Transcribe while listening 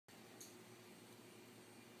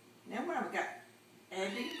Now we got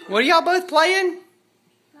Andy. What are y'all both playing?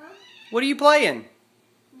 Huh? What are you playing?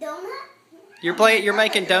 Donut? You're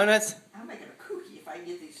making donuts? I'm making a cookie if I can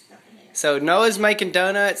get these stuff in there. So Noah's making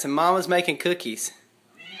donuts and Mama's making cookies.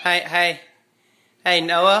 Hey,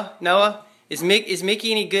 Noah, is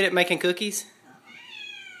Mikie any good at making cookies?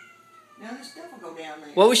 Now the stuff will go down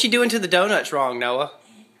there. What was she doing to the donuts wrong, Noah?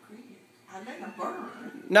 I let them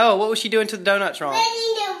burn. No, what was she doing to the donuts wrong?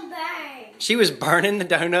 Making them burn. She was burning the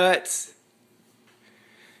donuts.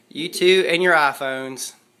 You two and your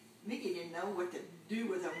iPhones. Mikie didn't know what to do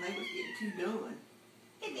with them. They was getting too done.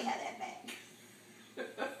 Let me have that back.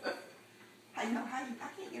 I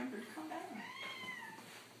can't get them to come down.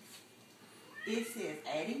 It says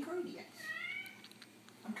add ingredients.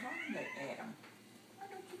 I'm trying to add them. Why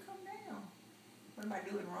don't you come down? What am I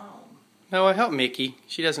doing wrong? Noah, help Mikie.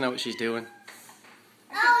 She doesn't know what she's doing.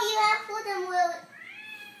 Oh, you have to put them with...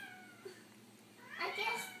 I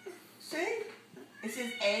guess... See? It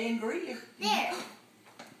says add ingredients. There.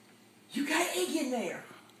 You got egg in there.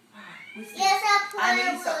 Yes, I put I it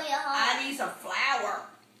need some. with your heart. I need some flour.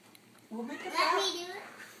 We'll make the flour. Let me do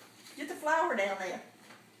it. Get the flour down there.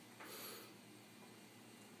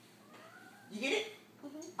 You get it?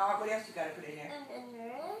 All right. What else you got to put in there?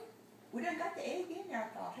 We done got the egg in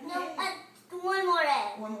there. I thought. No, one more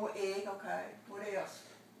egg. One more egg. Okay. What else?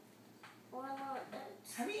 One more egg.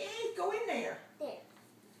 How many eggs go in there? There.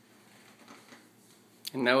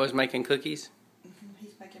 And Noah's making cookies?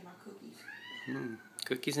 He's making my cookies.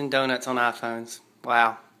 Cookies and donuts on iPhones.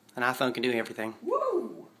 Wow. An iPhone can do everything.